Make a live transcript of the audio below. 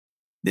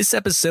This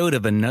episode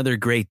of Another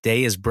Great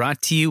Day is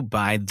brought to you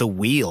by The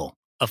Wheel,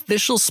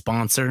 official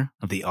sponsor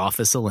of the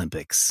Office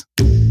Olympics.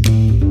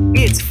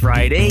 It's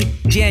Friday,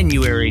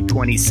 January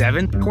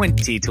 27th,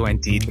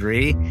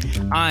 2023.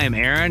 I'm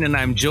Aaron, and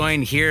I'm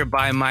joined here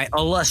by my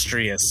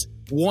illustrious,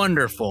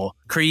 wonderful,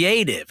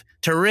 creative,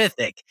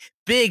 terrific,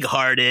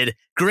 big-hearted,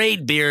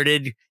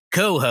 great-bearded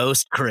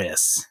co-host,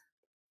 Chris.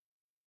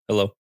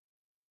 Hello.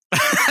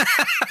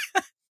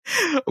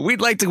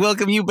 We'd like to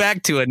welcome you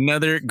back to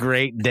Another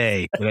Great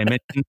Day that I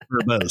mentioned for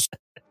most.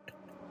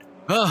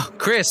 Oh,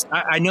 Chris,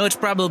 I know it's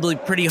probably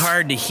pretty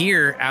hard to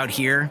hear out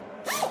here.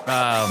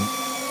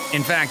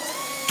 In fact,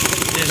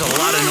 there's a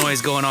lot of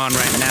noise going on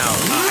right now.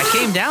 I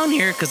came down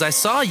here because I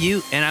saw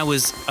you and I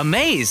was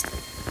amazed.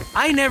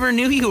 I never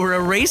knew you were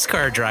a race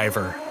car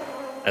driver.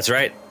 That's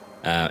right.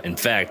 In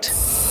fact,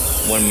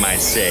 one might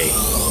say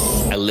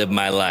I live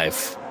my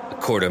life a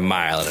quarter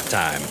mile at a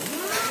time.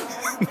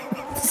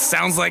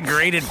 Sounds like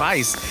great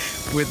advice.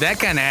 With that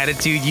kind of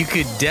attitude, you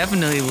could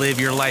definitely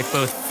live your life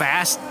both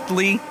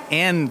fastly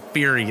and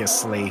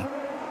furiously.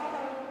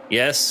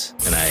 Yes,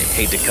 and I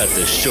hate to cut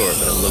this short,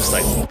 but it looks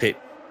like the pit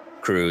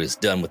crew is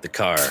done with the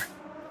car.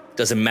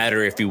 Doesn't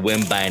matter if you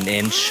win by an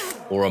inch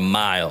or a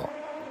mile.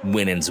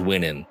 Winning's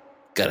winning.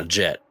 Got a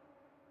jet.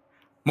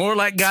 More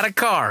like got a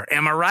car,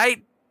 am I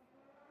right?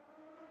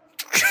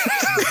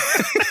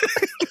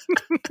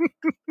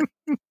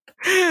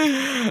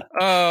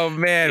 Oh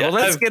man, well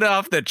let's get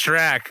off the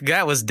track.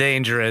 That was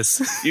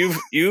dangerous.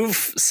 You've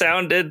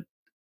sounded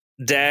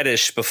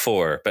daddish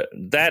before, but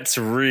that's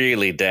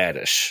really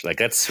daddish. Like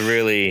that's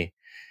really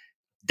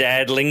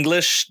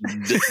dad-linglish.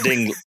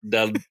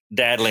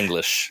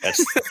 Dad-linglish.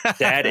 That's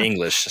dad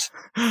English.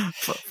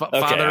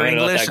 Father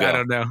English? I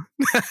don't know.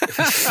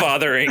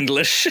 Father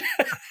English.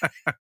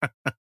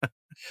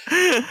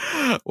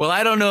 Well,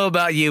 I don't know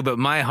about you, but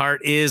my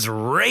heart is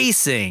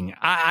racing.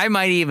 I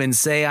might even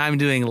say I'm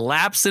doing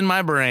laps in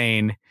my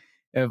brain.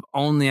 If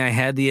only I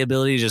had the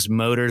ability to just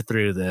motor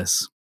through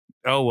this.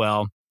 Oh,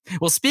 well.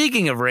 Well,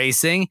 speaking of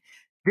racing,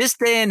 this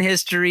day in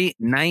history,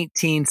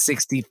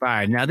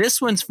 1965. Now,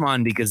 this one's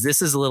fun because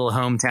this is a little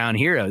hometown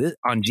hero.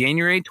 On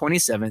January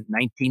 27th,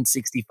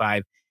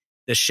 1965,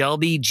 the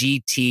Shelby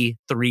GT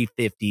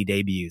 350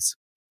 debuts.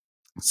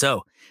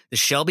 So the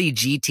Shelby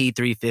GT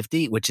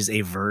 350, which is a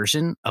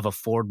version of a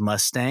Ford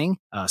Mustang,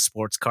 a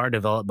sports car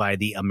developed by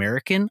the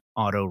American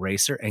auto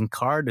racer and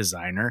car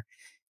designer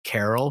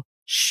Carroll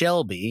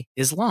Shelby,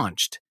 is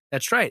launched.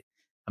 That's right.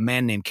 A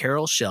man named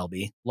Carroll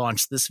Shelby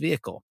launched this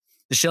vehicle.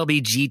 The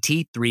Shelby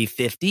GT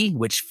 350,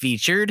 which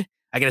featured,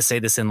 I got to say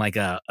this in like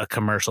a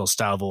commercial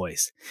style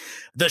voice.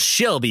 The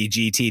Shelby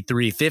GT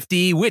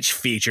 350, which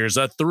features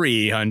a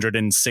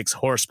 306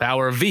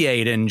 horsepower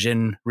V8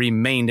 engine,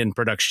 remained in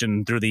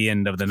production through the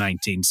end of the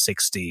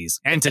 1960s.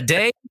 And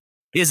today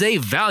is a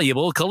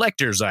valuable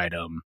collector's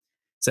item.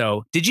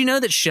 So did you know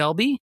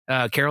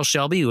that Carroll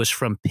Shelby was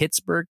from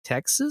Pittsburgh,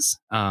 Texas?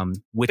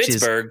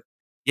 Pittsburgh?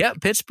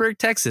 Pittsburgh,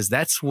 Texas.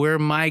 That's where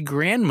my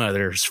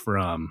grandmother's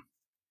from.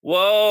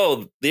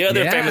 Whoa, the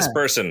other famous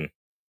person.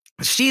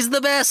 She's the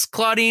best,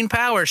 Claudine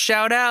Power.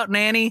 Shout out,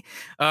 Nanny.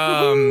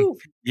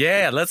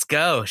 Yeah, let's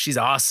go. She's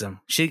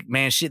awesome.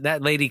 That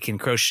lady can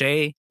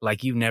crochet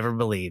like you never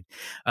believed.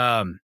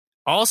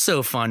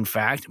 Also, fun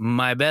fact: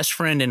 my best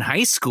friend in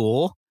high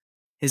school,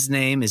 his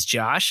name is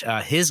Josh.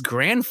 His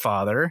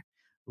grandfather,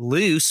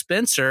 Lou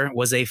Spencer,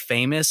 was a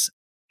famous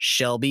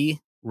Shelby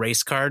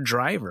race car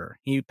driver.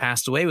 He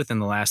passed away within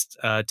the last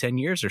 10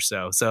 years or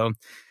so. So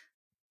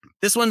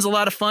this one's a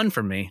lot of fun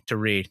for me to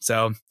read.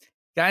 So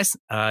guys,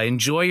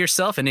 enjoy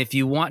yourself. And if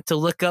you want to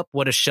look up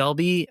what a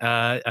Shelby,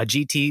 a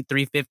GT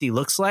 350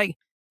 looks like,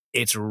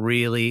 it's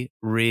really,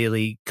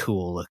 really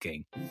cool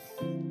looking.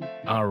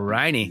 All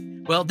righty.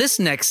 Well, this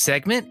next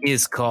segment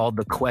is called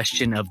the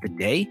question of the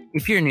day.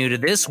 If you're new to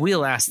this,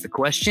 we'll ask the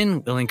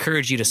question. We'll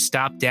encourage you to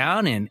stop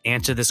down and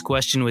answer this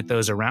question with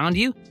those around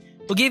you.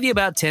 We'll give you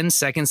about 10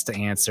 seconds to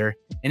answer.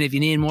 And if you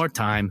need more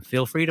time,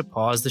 feel free to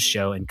pause the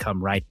show and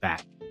come right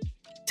back.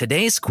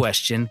 Today's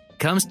question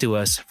comes to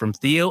us from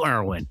Theo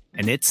Irwin,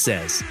 and it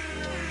says,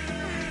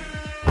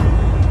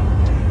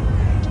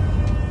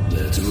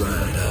 That's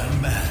right,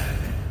 I'm back.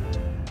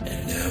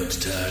 And now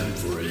it's time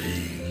for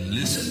a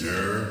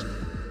listener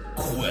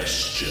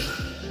question.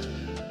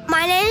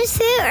 My name is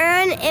Theo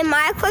Irwin, and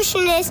my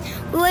question is,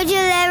 would you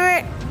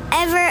ever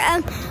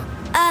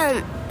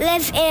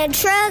live in a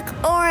truck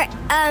or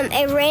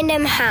a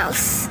random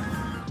house?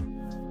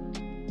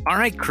 All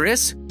right,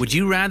 Chris, would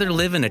you rather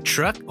live in a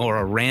truck or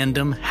a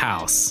random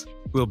house?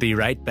 We'll be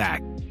right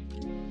back.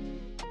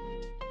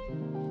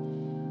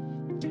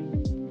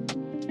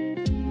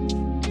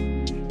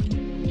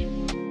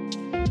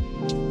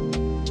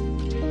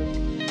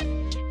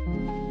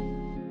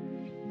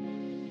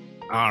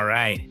 All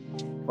right.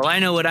 Well, I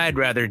know what I'd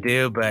rather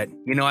do, but,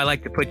 I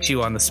like to put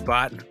you on the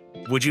spot.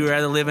 Would you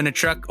rather live in a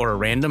truck or a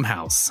random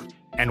house?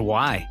 And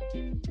why?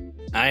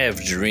 I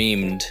have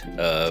dreamed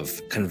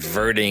of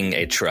converting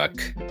a truck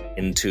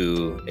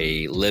into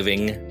a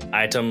living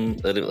item,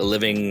 a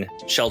living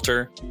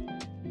shelter.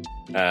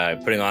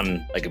 putting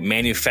on like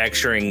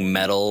manufacturing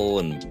metal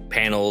and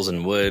panels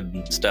and wood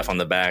and stuff on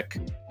the back.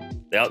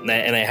 And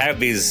they have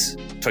these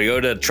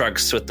Toyota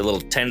trucks with the little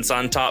tents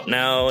on top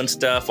now and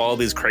stuff, all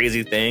these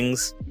crazy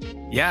things.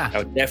 Yeah. I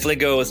would definitely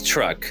go with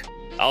truck.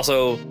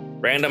 Also,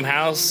 random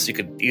house, you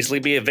could easily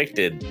be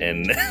evicted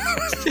and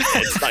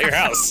it's not your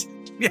house.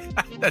 Yeah,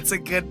 that's a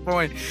good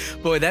point.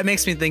 Boy, that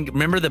makes me think,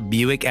 remember the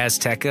Buick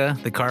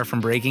Azteca, the car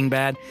from Breaking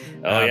Bad?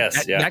 Oh,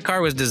 yes. That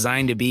car was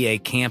designed to be a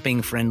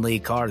camping-friendly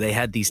car. They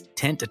had these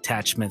tent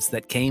attachments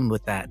that came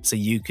with that, so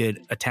you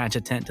could attach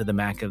a tent to the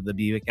back of the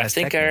Buick Azteca. I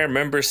think I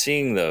remember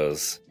seeing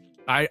those.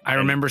 I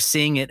remember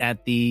seeing it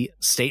at the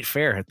state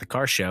fair at the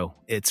car show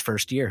its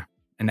first year,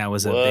 and that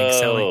was a big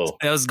selling.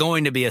 That was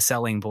going to be a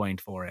selling point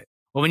for it.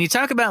 Well, when you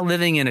talk about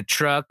living in a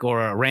truck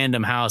or a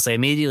random house, I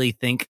immediately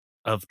think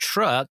of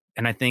truck,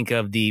 and I think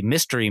of the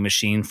Mystery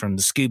Machine from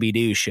the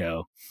Scooby-Doo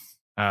show.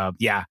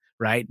 Yeah,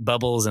 right?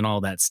 Bubbles and all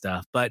that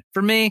stuff. But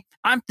for me,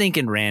 I'm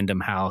thinking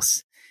random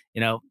house.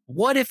 You know,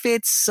 what if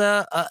it's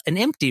an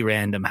empty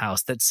random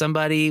house that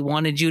somebody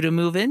wanted you to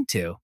move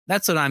into?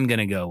 That's what I'm going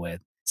to go with.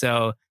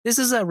 So this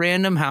is a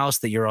random house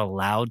that you're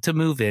allowed to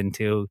move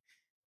into.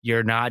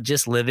 You're not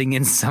just living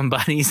in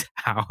somebody's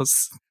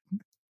house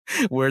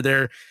where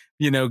they're,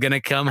 going to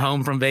come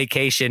home from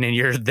vacation and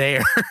you're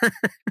there.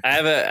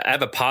 I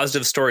have a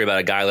positive story about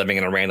a guy living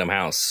in a random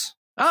house.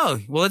 Oh,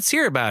 well, let's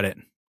hear about it.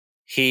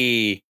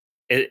 It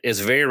is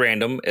very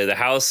random. The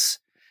house.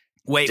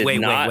 Wait.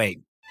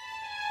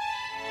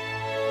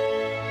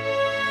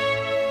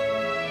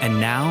 And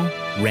now,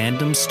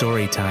 random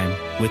story time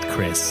with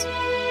Chris.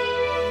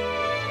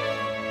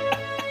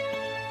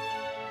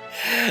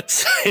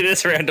 So it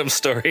is a random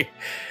story.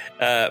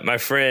 My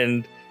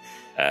friend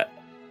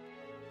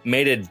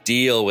made a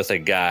deal with a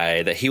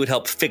guy that he would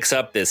help fix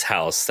up this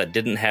house that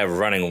didn't have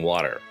running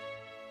water.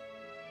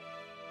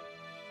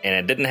 And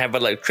it didn't have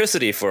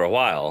electricity for a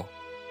while,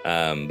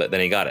 but then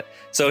he got it.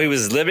 So he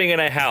was living in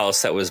a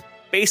house that was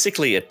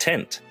basically a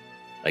tent,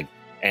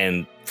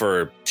 and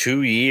for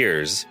 2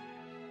 years,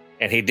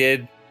 and he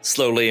did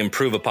slowly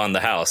improve upon the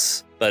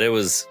house, but it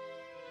was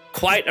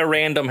quite a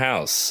random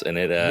house, and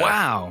it.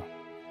 Wow.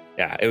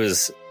 Yeah, it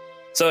was.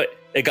 So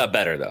it got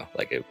better though.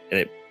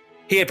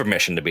 He had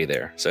permission to be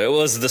there, so it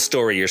was the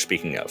story you're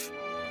speaking of.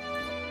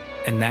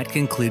 And that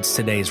concludes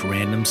today's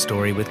random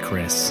story with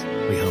Chris.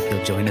 We hope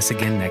you'll join us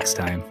again next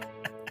time.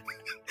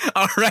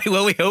 All right.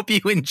 Well, we hope you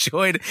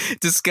enjoyed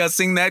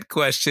discussing that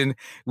question.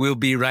 We'll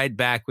be right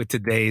back with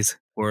today's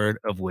word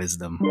of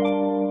wisdom.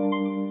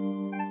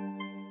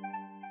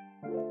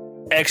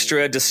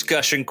 Extra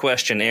discussion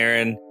question,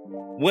 Aaron.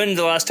 When's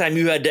the last time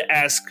you had to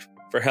ask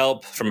for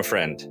help from a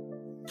friend?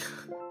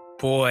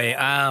 Boy,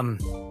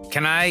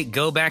 can I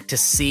go back to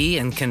C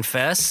and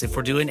confess? If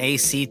we're doing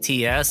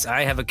ACTS,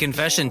 I have a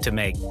confession to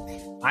make.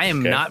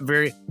 I'm not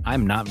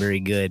very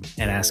good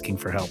at asking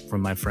for help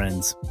from my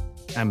friends.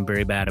 I'm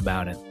very bad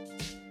about it.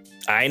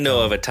 I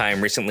know of a time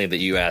recently that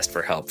you asked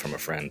for help from a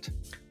friend.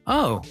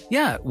 Oh,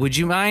 yeah. Would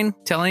you mind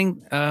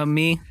telling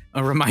me,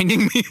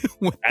 reminding me?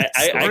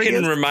 I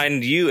can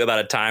remind you about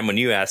a time when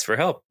you asked for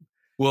help.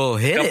 Well,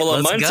 a couple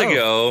of months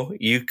ago,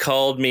 you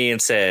called me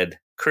and said,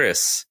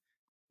 Chris,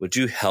 would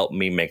you help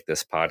me make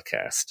this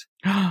podcast?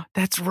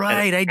 That's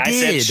right. I did. I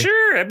said,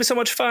 sure. That'd be so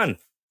much fun.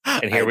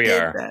 And here we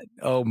are. That.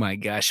 Oh, my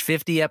gosh.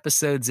 50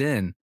 episodes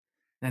in.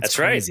 That's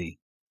crazy. Right.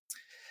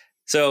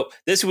 So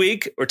this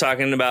week, we're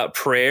talking about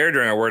prayer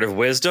during our word of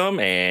wisdom.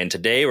 And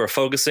today we're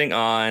focusing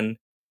on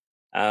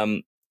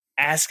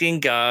asking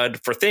God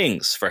for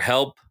things, for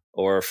help,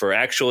 or for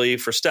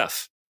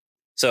stuff.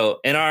 So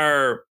in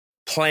our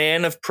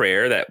plan of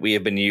prayer that we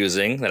have been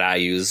using, that I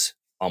use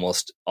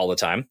almost all the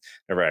time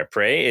whenever I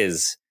pray,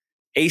 is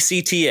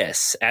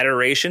ACTS,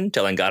 adoration,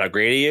 telling God how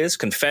great he is;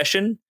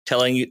 confession,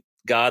 telling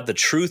God the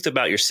truth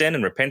about your sin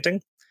and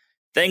repenting;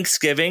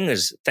 thanksgiving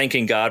is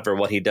thanking God for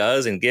what he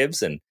does and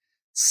gives; and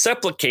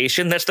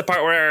supplication, that's the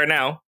part where we are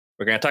now.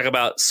 We're going to talk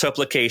about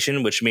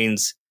supplication, which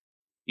means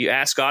you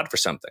ask God for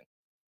something.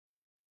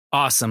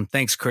 Awesome.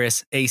 Thanks,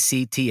 Chris.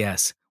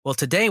 ACTS. Well,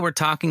 today we're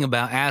talking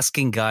about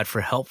asking God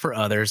for help for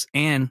others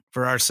and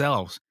for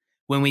ourselves.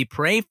 When we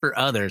pray for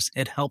others,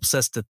 it helps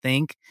us to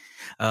think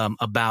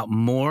about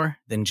more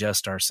than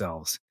just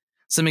ourselves.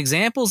 Some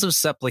examples of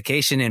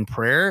supplication in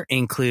prayer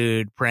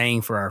include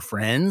praying for our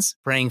friends,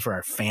 praying for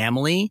our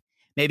family,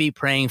 maybe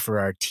praying for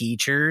our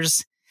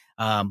teachers,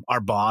 our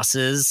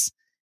bosses,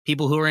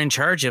 people who are in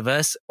charge of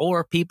us,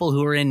 or people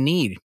who are in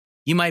need.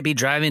 You might be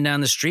driving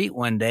down the street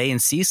one day and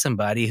see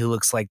somebody who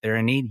looks like they're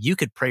in need. You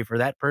could pray for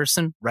that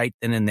person right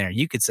then and there.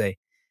 You could say,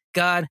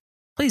 God,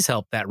 please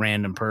help that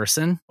random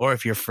person. Or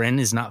if your friend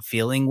is not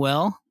feeling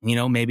well,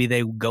 maybe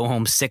they go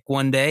home sick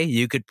one day,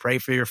 you could pray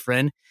for your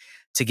friend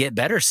to get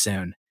better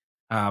soon.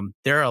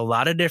 There are a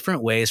lot of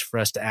different ways for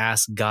us to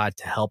ask God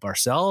to help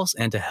ourselves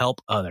and to help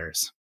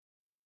others.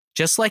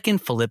 Just like in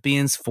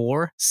Philippians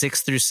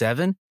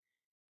 4:6-7,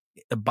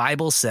 the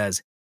Bible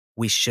says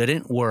we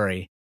shouldn't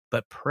worry,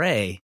 but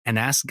pray and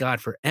ask God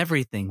for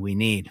everything we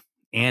need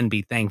and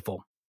be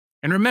thankful.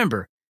 And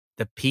remember,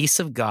 the peace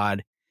of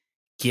God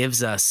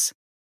gives us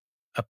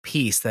a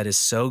peace that is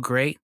so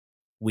great,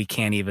 we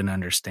can't even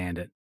understand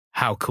it.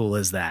 How cool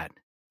is that?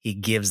 He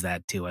gives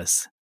that to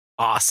us.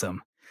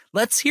 Awesome.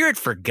 Let's hear it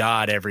for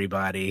God,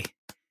 everybody.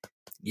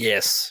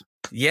 Yes.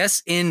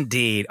 Yes,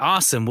 indeed.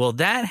 Awesome. Well,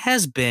 that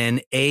has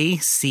been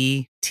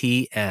ACTS.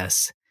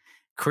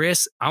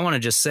 Chris, I want to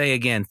just say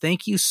again,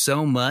 thank you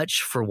so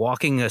much for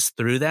walking us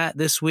through that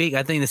this week.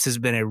 I think this has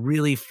been a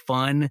really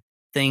fun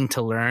thing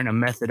to learn, a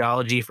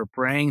methodology for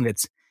praying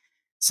that's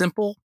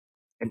simple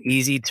and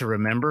easy to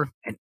remember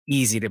and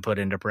easy to put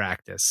into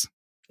practice.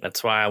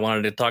 That's why I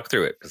wanted to talk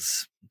through it,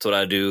 because that's what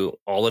I do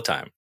all the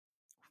time.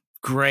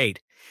 Great.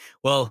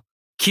 Well,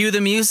 cue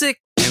the music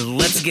and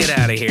let's get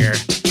out of here.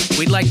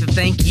 We'd like to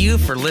thank you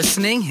for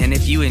listening. And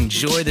if you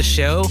enjoy the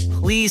show,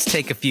 please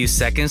take a few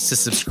seconds to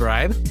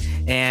subscribe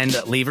and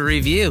leave a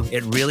review.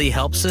 It really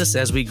helps us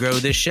as we grow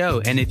this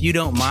show. And if you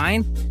don't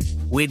mind,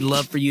 we'd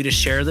love for you to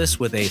share this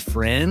with a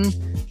friend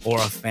or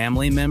a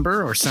family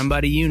member or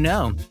somebody you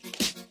know.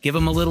 Give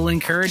them a little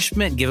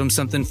encouragement. Give them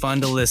something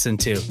fun to listen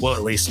to. Well,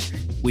 at least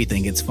we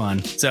think it's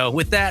fun. So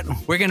with that,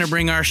 we're going to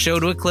bring our show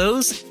to a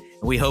close.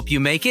 We hope you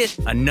make it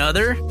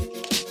another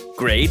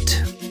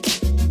Great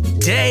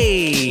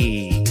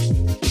day.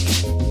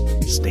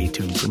 Stay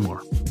tuned for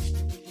more.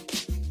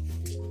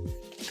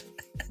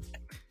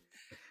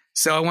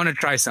 So I want to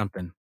try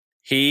something.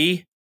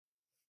 He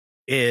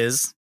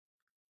Is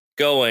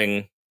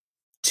going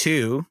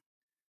to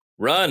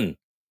run,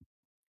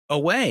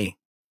 away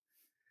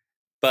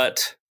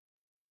but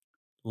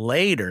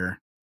later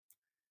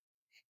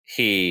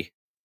he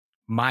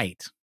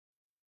might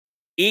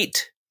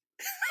eat.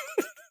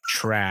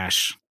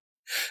 trash.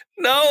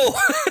 No.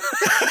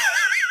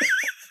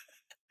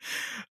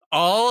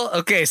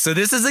 Okay, so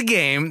this is a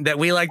game that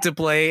we like to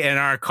play in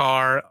our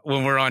car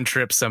when we're on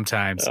trips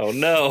sometimes. Oh,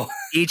 no.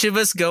 Each of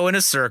us go in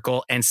a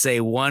circle and say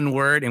one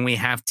word, and we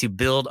have to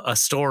build a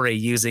story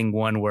using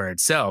one word.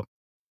 So,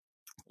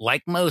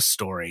 like most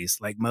stories,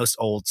 like most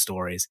old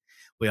stories,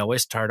 we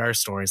always start our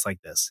stories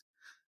like this.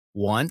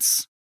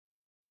 Once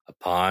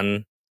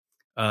Upon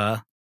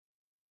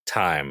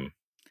time,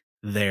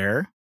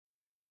 there,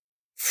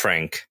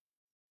 Frank.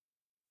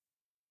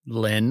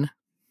 Lynn.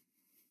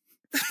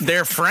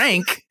 They're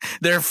Frank.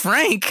 They're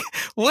Frank.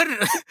 What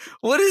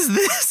is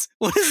this?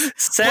 What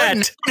Sat.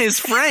 What is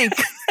Frank?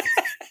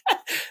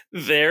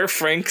 There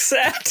Frank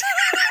sat.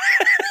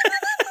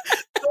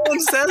 No one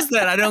says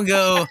that. I don't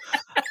go,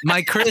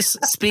 my Chris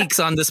speaks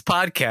on this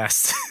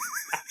podcast.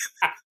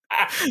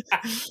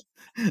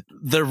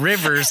 The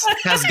rivers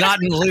has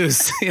gotten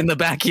loose in the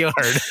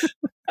backyard.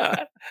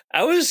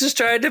 I was just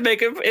trying to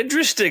make it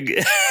interesting.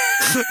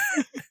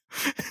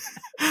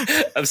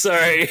 I'm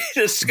sorry.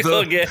 Just go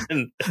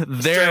again.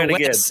 Their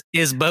Wes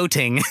is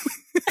boating.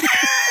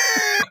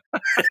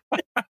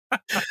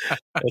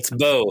 It's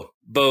Bo.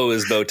 Bo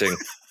is boating.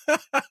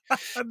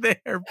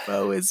 Their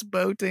bow is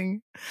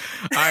boating.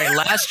 All right,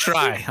 last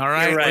try. All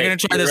right, Right. We're going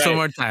to try this one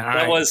more time. All that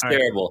right. was All right.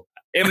 terrible.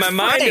 In my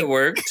mind, it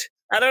worked.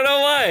 I don't know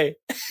why.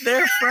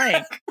 They're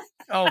Frank.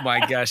 Oh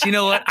my gosh. You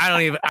know what?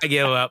 I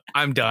give up.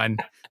 I'm done.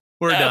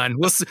 We're done.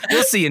 We'll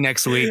see you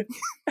next week.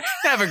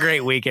 Have a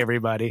great week,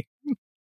 everybody.